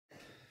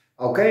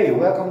Okay,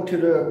 welcome to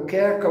the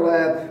Care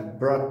Collab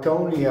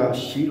Bratonia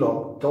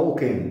Shelob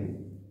Tolkien.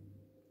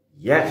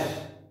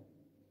 Yes.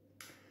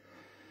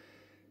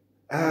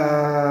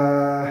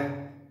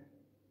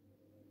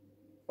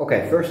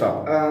 Okay, first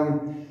up,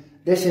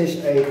 this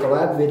is a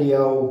collab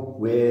video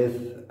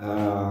with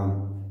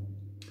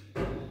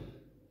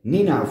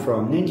Nina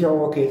from Ninja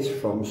Orchids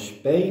from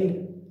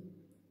Spain,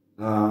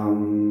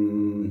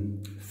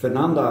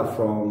 Fernanda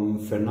from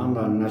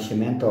Fernanda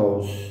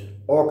Nascimento's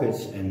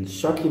Orchids and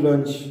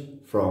Succulents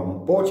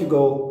from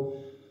Portugal,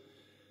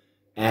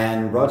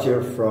 and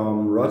Roger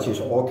from Roger's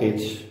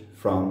Orchids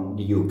from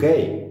the UK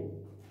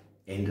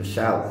in the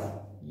south.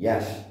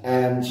 Yes,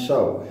 and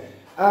so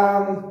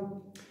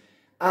I'm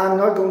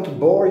not going to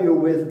bore you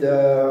with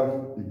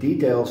the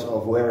details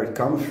of where it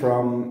comes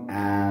from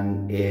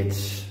and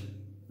its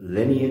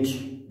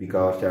lineage,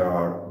 because there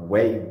are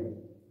way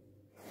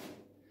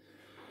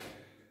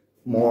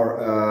more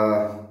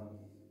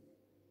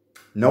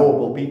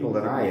knowable people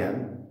than I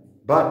am,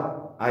 but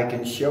I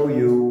can show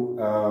you,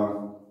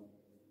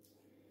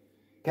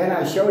 can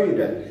I show you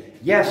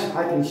that? Yes,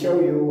 I can show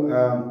you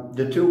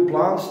the two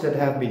plants that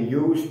have been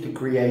used to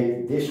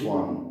create this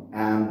one,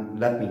 and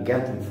let me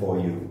get them for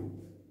you.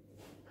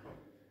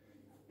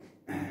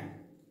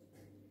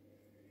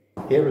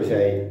 Here is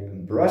a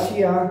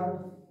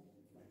Bratonia,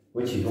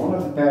 which is one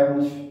of the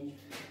parents,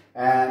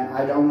 and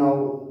I don't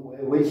know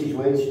which is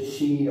which,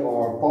 seed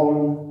or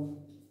pollen.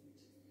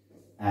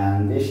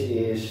 And this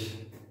is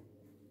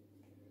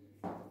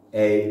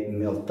a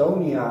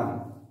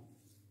Miltonia.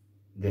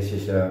 This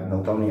is a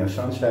Miltonia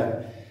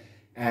sunset,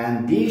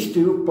 and these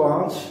two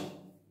plants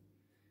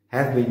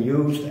have been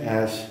used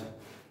as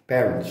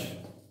parents.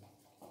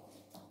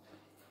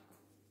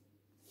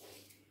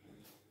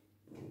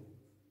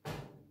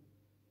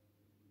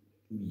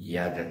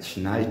 Yeah, that's a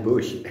nice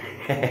bush.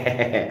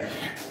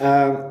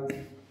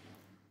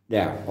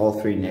 Yeah, all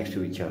three next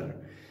to each other.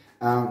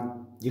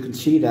 You can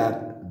see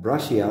that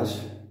Brasias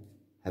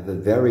have a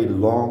very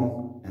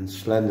long and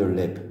slender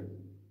lip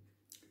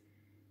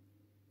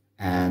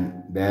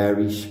and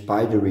very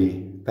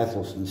spidery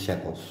petals and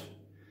sepals.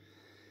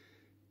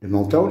 The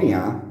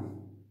Miltonia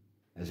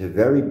has a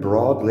very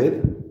broad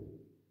lip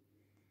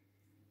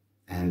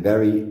and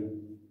very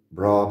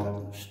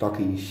broad,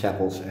 stocky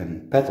sepals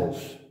and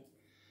petals.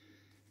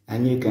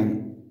 And you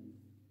can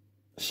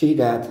see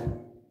that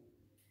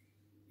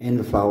in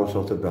the flowers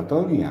of the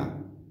Bratonia.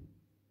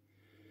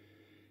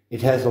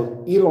 It has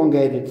an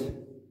elongated,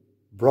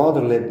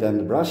 broader lip than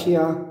the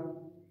Brassia,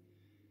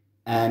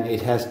 and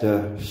it has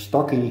the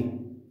stocky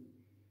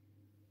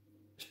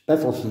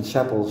petals and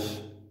sepals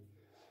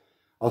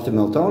of the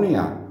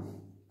Miltonia.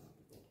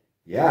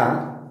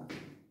 Yeah.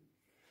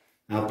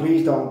 Now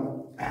please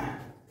don't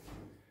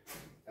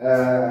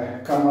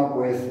come up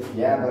with,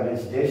 yeah, but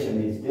it's this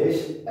and it's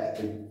this.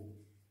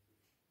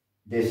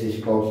 This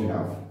is close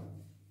enough.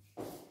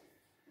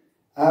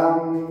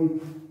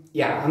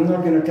 Yeah, I'm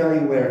not going to tell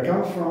you where it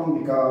comes from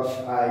because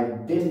I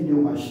didn't do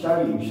much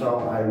studying, so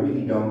I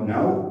really don't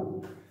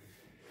know.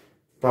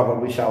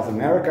 Probably South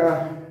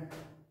America.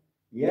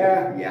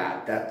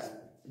 Yeah,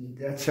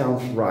 that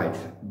sounds right,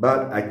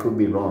 but I could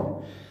be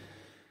wrong.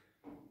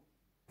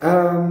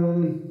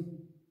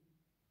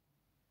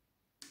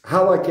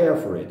 How I care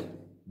for it?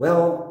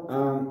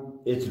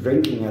 Well, it's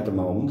drinking at the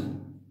moment,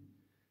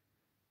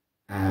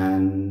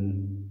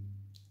 and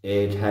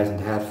it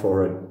hasn't had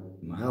for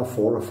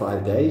 4 or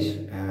 5 days,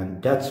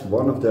 and that's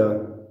one of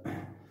the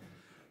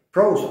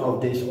pros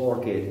of this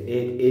orchid.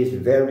 It is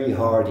very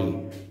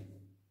hardy.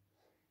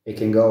 It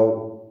can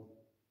go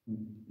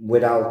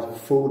without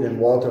food and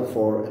water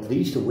for at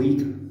least a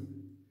week,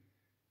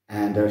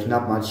 and there's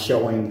not much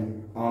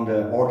showing on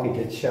the orchid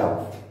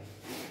itself.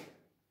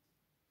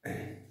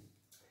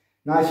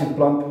 Nice and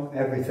plump,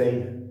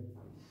 everything.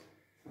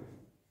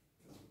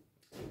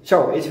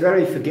 So it's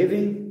very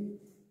forgiving.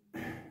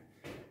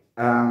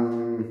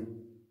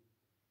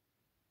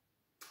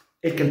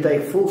 It can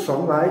take full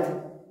sunlight,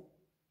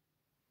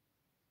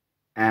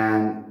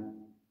 and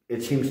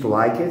it seems to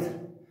like it.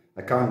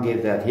 I can't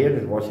give that here,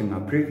 that was in my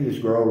previous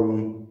grow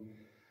room.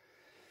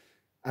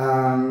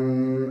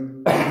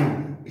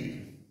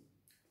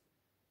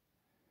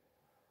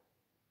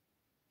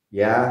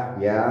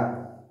 Yeah.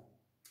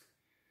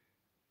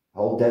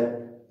 Hold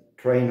that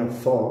train of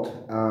thought.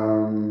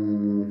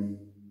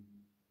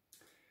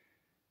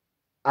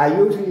 I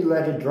usually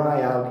let it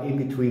dry out in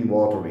between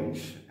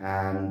waterings,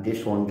 and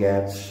this one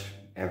gets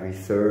every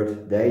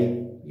 3rd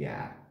day.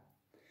 Yeah.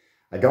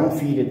 I don't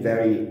feed it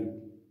very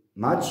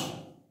much,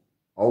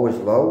 always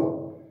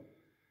low,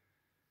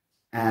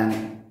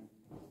 and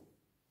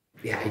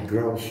yeah, it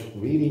grows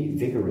really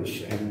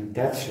vigorous, and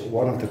that's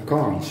one of the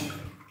cons.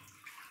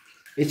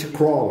 It's a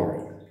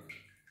crawler.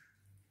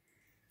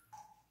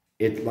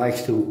 It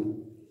likes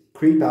to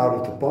creep out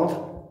of the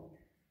pot.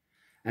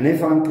 And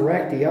if I'm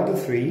correct, the other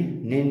three,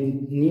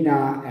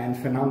 Nina and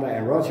Fernanda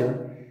and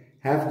Roger,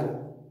 have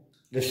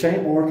the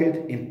same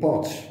orchid in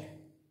pots.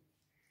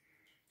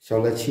 So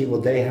let's see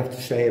what they have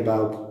to say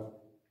about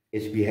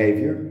its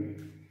behavior.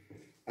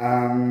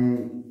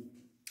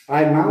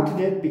 I mounted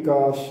it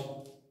because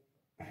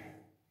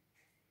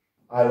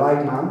I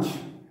like mounts,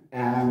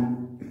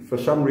 and for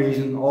some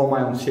reason all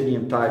my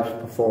Oncidium types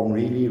perform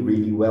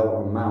really well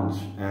on mounts,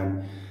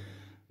 and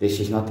this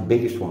is not the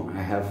biggest one.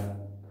 I have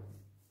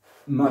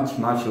much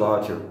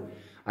larger.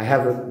 I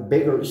have a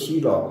bigger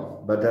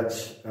Shelob, but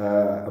that's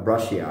a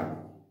Bratonia.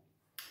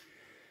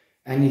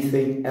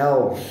 Anything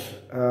else?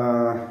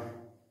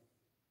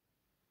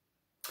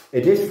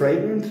 It is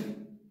fragrant,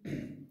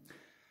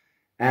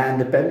 and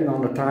depending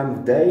on the time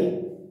of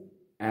day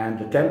and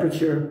the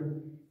temperature,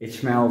 it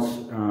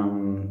smells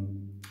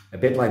a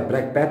bit like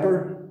black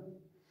pepper,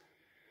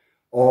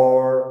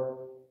 or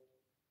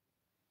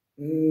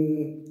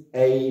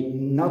a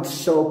not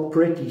so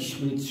pretty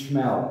sweet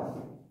smell.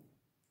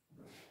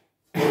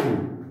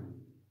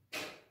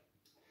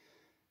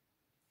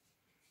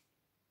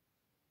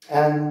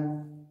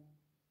 And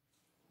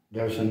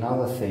there's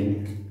another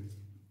thing.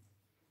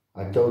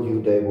 I told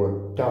you they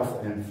were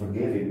tough and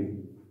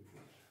forgiving,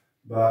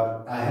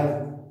 but I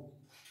have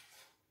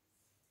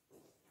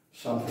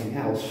something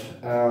else.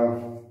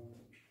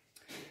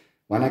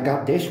 When I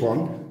got this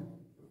one,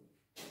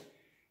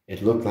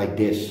 it looked like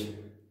this.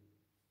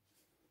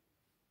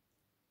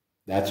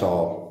 That's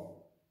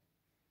all.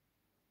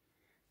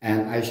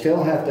 And I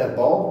still have that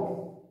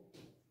bulb.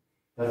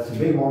 That's the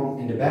big one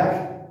in the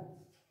back.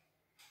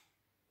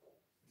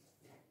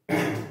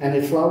 And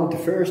it flowered the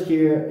first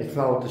year, it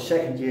flowered the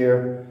second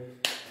year,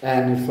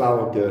 and it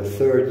flowered the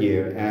third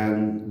year.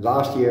 And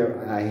last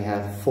year I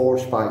had 4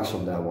 spikes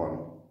on that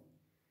one,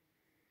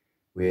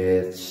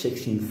 with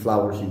 16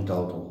 flowers in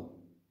total.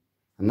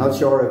 I'm not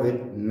sure if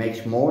it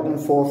makes more than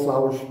 4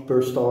 flowers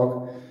per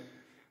stalk,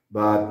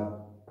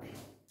 but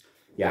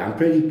yeah, I'm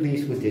pretty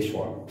pleased with this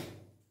one.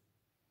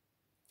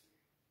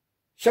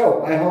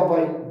 So I hope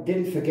I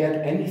didn't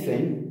forget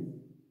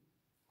anything.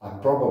 I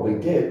probably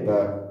did,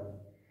 but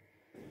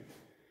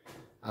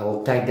I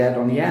will tag that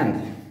on the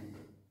end.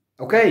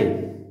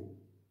 Okay,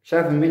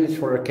 7 minutes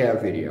for a care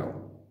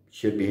video.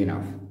 Should be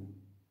enough.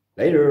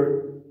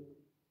 Later.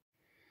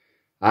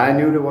 I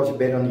knew there was a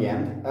bit on the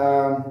end.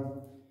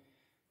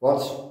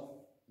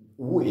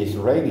 It's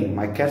raining.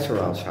 My cats are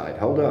outside.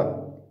 Hold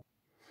up.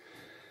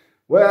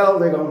 Well,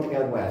 they're going to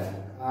get wet.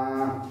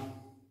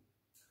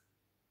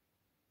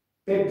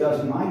 Pip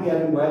doesn't mind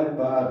getting wet,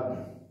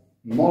 but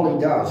Molly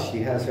does.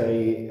 She has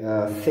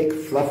a thick,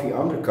 fluffy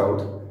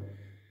undercoat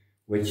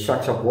which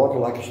sucks up water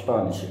like a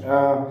sponge.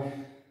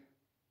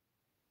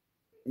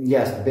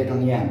 Yes, a bit on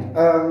the end.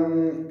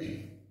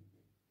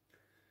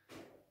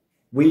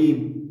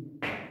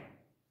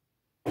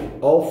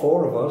 All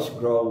 4 of us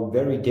grow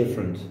very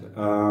different.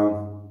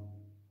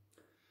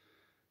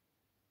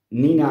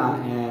 Nina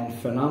and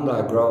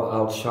Fernanda grow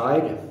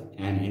outside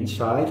and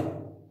inside.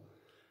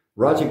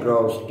 Roger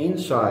grows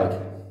inside,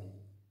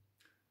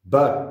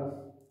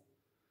 but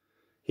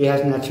he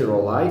has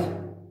natural light.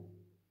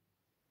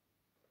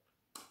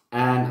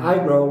 And I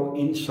grow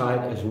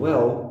inside as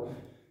well,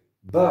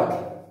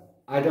 but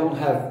I don't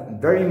have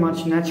very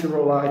much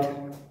natural light.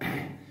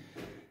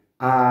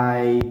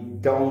 I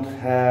don't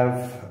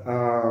have,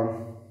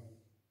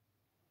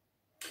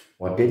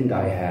 what didn't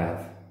I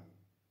have?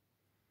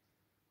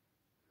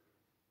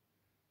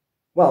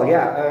 Well,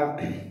 yeah,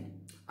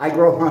 I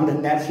grow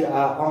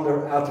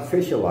under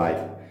artificial light,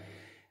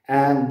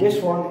 and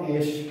this one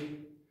is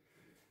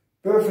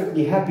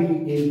perfectly happy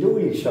in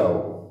doing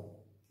so.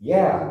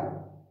 Yeah,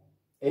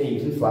 it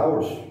even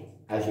flowers,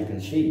 as you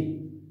can see.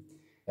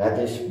 That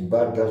this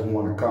bud doesn't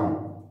want to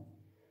come.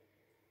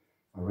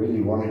 I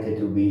really wanted it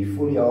to be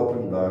fully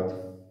open, but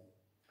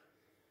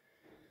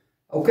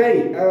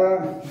okay,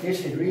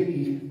 this is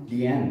really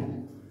the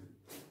end.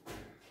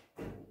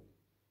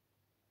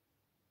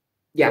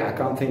 Yeah, I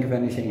can't think of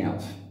anything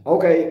else.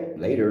 Okay,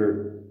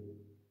 later.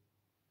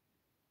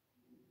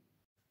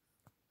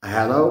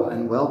 Hello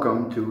and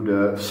welcome to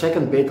the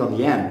second bit on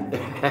the end.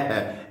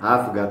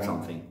 I forgot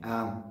something.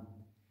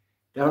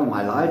 There are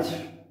my lights.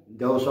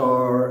 Those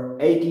are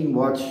 18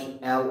 watts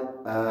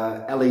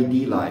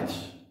LED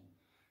lights.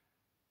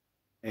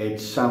 It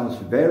sounds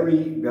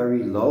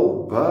very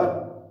low,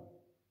 but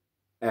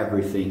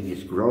everything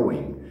is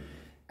growing.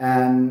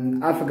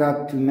 And I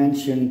forgot to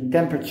mention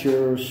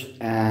temperatures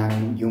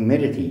and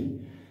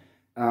humidity.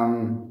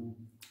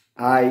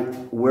 I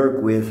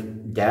work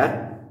with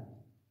that,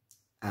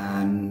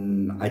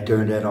 and I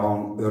turn that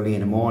on early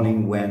in the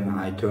morning when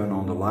I turn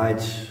on the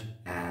lights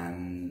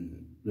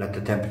and let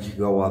the temperature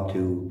go up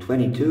to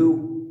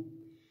 22,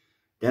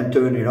 then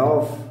turn it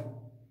off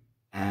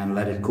and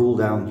let it cool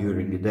down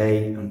during the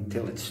day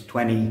until it's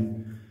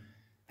 20,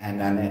 and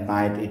then at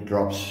night it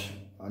drops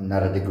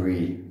another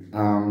degree.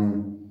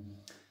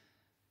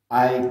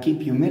 I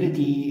keep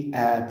humidity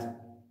at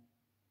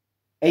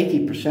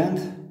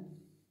 80%,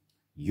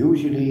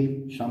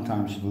 usually,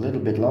 sometimes a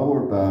little bit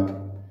lower, but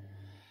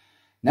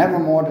never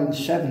more than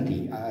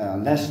 70,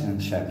 less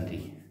than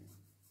 70.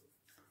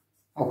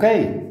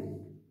 Okay,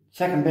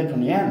 second bit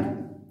on the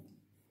end.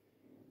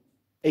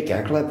 A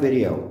care clap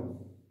video.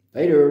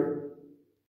 Later.